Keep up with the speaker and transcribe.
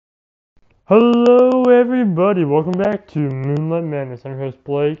Hello everybody, welcome back to Moonlight Madness. I'm your host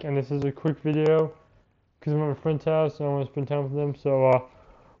Blake, and this is a quick video because I'm at my friend's house and I want to spend time with them. So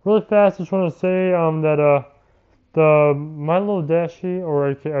really fast, just want to say that the My Little Dashie, or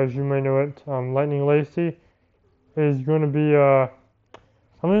as you may know it, Lightning Lacy, is going to be I'm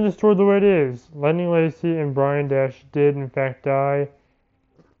going to story the way it is. Lightning Lacy and Brian Dash did in fact die,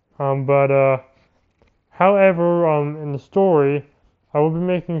 but however, in the story, I will be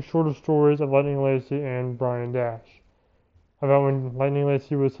making shorter stories of Lightning Lacy and Brian Dash about when Lightning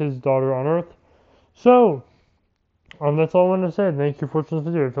Lacy was his daughter on Earth. So, that's all I wanted to say. Thank you for watching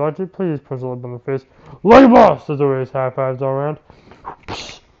this video. If you liked it, please punch a like on the face. Like a boss! As always, high fives all around.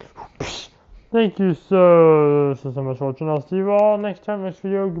 Thank you so much for watching. I'll see you all next time, next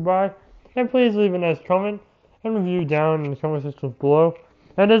video. Goodbye. And please leave a nice comment and review down in the comment section below.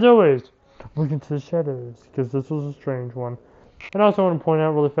 And as always, look into the shadows, because this was a strange one. And I also want to point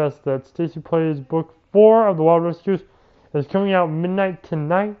out really fast that Stacy Plays Book 4 of the Wild Rescues is coming out midnight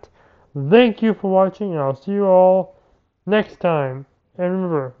tonight. Thank you for watching, and I'll see you all next time. And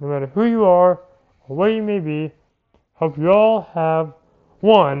remember, no matter who you are or where you may be, hope you all have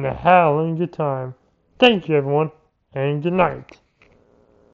one howling good time. Thank you, everyone, and good night.